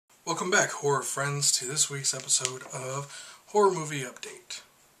Welcome back, horror friends, to this week's episode of Horror Movie Update.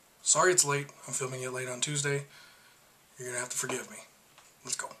 Sorry it's late. I'm filming it late on Tuesday. You're going to have to forgive me.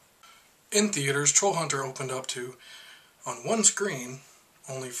 Let's go. In theaters, Troll Hunter opened up to, on one screen,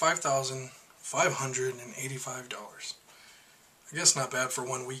 only $5,585. I guess not bad for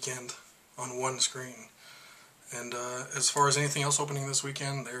one weekend on one screen. And as far as anything else opening this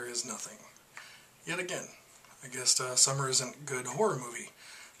weekend, there is nothing. Yet again, I guess summer isn't good horror movie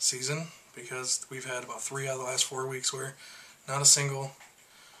season, because we've had about 3 out of the last 4 weeks where not a single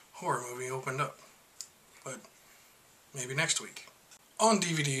horror movie opened up. But maybe next week. On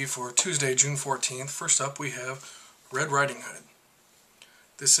DVD for Tuesday, June 14th, first up we have Red Riding Hood.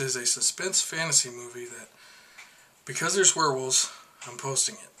 This is a suspense fantasy movie that, because there's werewolves, I'm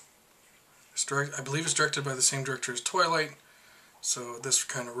posting it. I believe it's directed by the same director as Twilight, so this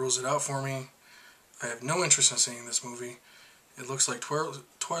kind of rules it out for me. I have no interest in seeing this movie. It looks like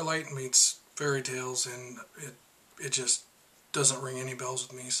Twilight meets fairy tales, and it just doesn't ring any bells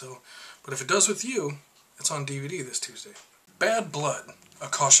with me. But if it does with you, it's on DVD this Tuesday. Bad Blood, A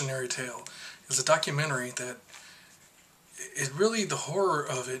Cautionary Tale, is a documentary that, the horror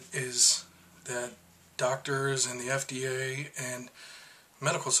of it is that doctors and the FDA and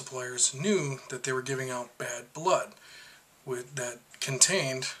medical suppliers knew that they were giving out bad blood that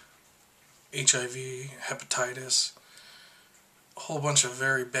contained HIV, hepatitis, a whole bunch of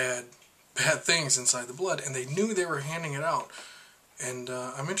very bad things inside the blood, and they knew they were handing it out. And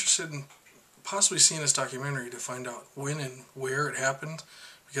I'm interested in possibly seeing this documentary to find out when and where it happened,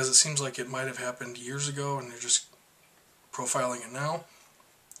 because it seems like it might have happened years ago and they're just profiling it now.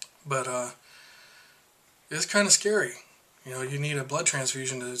 But it's kind of scary. You know, you need a blood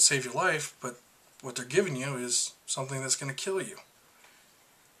transfusion to save your life, but what they're giving you is something that's going to kill you.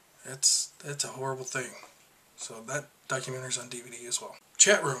 That's a horrible thing. So that documentary's on DVD as well.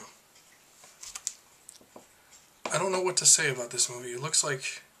 Chat Room. I don't know what to say about this movie. It looks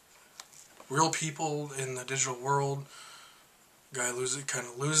like real people in the digital world. Guy kind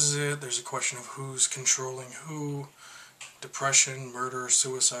of loses it. There's a question of who's controlling who. Depression, murder,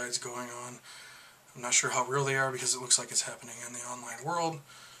 suicides going on. I'm not sure how real they are because it looks like it's happening in the online world.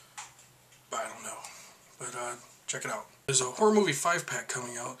 But I don't know. But check it out. There's a horror movie 5-pack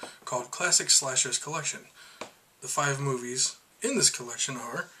coming out called Classic Slashers Collection. The 5 movies in this collection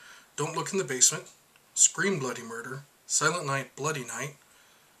are Don't Look in the Basement, Scream Bloody Murder, Silent Night Bloody Night,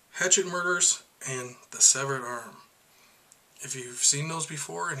 Hatchet Murders, and The Severed Arm. If you've seen those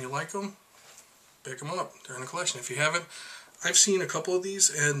before and you like them, pick them up. They're in the collection. If you haven't, I've seen a couple of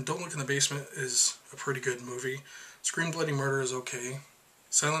these, and Don't Look in the Basement is a pretty good movie. Scream Bloody Murder is okay.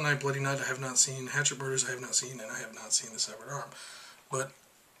 Silent Night Bloody Night I have not seen. Hatchet Murders I have not seen, and I have not seen The Severed Arm. But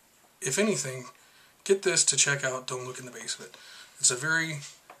if anything, get this to check out Don't Look in the Basement. It's a very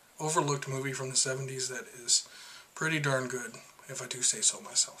overlooked movie from the 70s that is pretty darn good, if I do say so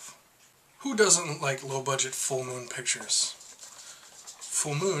myself. Who doesn't like low-budget Full Moon pictures?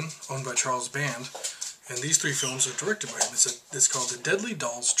 Full Moon, owned by Charles Band, and these 3 films are directed by him. It's called the Deadly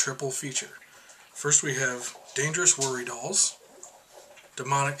Dolls Triple Feature. First we have Dangerous Worry Dolls,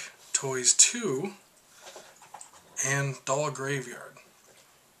 Demonic Toys 2, and Doll Graveyard.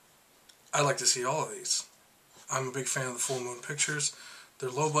 I like to see all of these. I'm a big fan of the Full Moon pictures. They're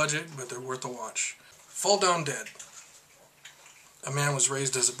low budget, but they're worth a watch. Fall Down Dead. A man was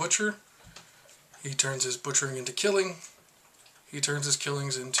raised as a butcher. He turns his butchering into killing. He turns his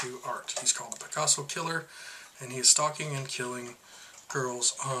killings into art. He's called the Picasso Killer, and he is stalking and killing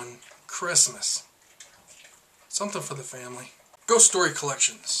girls on Christmas. Something for the family. Ghost Story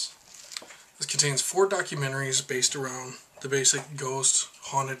Collections. This contains 4 documentaries based around the basic ghosts,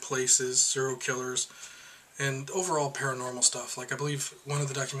 haunted places, serial killers, and overall paranormal stuff. Like, I believe one of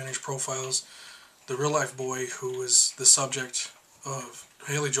the documentaries profiles the real-life boy who was the subject of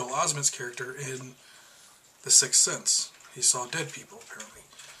Haley Joel Osment's character in The Sixth Sense. He saw dead people, apparently.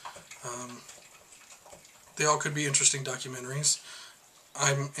 They all could be interesting documentaries.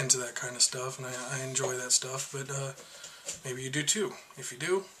 I'm into that kind of stuff, and I enjoy that stuff, but maybe you do too. If you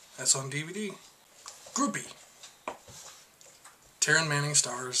do, that's on DVD. Groupie. Taryn Manning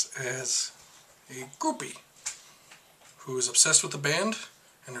stars as a groupie who is obsessed with the band,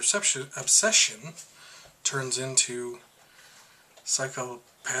 and her obsession turns into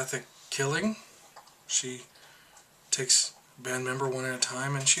psychopathic killing. She takes a band member one at a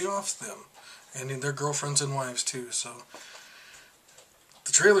time and she offs them, and their girlfriends and wives too. So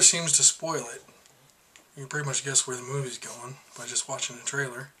the trailer seems to spoil it. You can pretty much guess where the movie's going by just watching the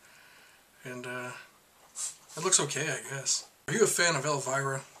trailer, and it looks okay, I guess. Are you a fan of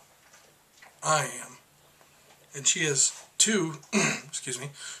Elvira? I am. And she has two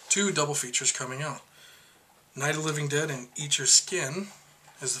 2 double features coming out. Night of the Living Dead and Eat Your Skin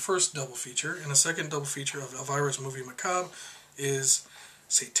is the first double feature, and the second double feature of Elvira's movie Macabre is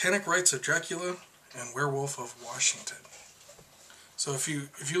Satanic Rites of Dracula and Werewolf of Washington. So if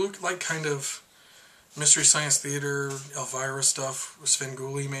you like kind of Mystery Science Theater, Elvira stuff, with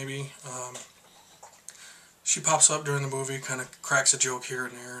Svengoolie maybe, she pops up during the movie, kind of cracks a joke here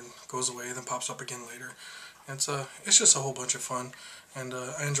and there, and goes away, then pops up again later. It's just a whole bunch of fun, and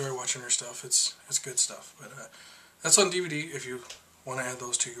I enjoy watching her stuff. It's good stuff. But that's on DVD if you want to add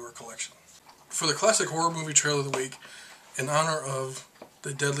those to your collection. For the classic horror movie trailer of the week, in honor of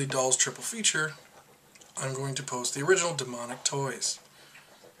the Deadly Dolls triple feature, I'm going to post the original Demonic Toys.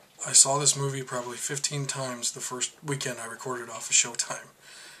 I saw this movie probably 15 times the first weekend I recorded off of Showtime.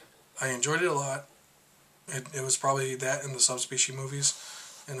 I enjoyed it a lot. It was probably that and the Subspecies movies,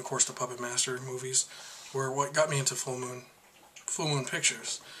 and of course the Puppet Master movies, were what got me into Full Moon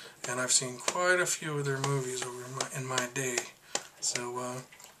Pictures. And I've seen quite a few of their movies in my day. So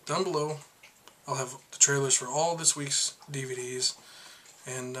down below, I'll have the trailers for all this week's DVDs,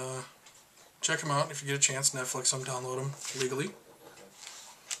 and check them out if you get a chance. Netflix them, download them legally,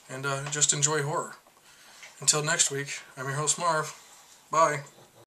 and just enjoy horror. Until next week, I'm your host Marv. Bye.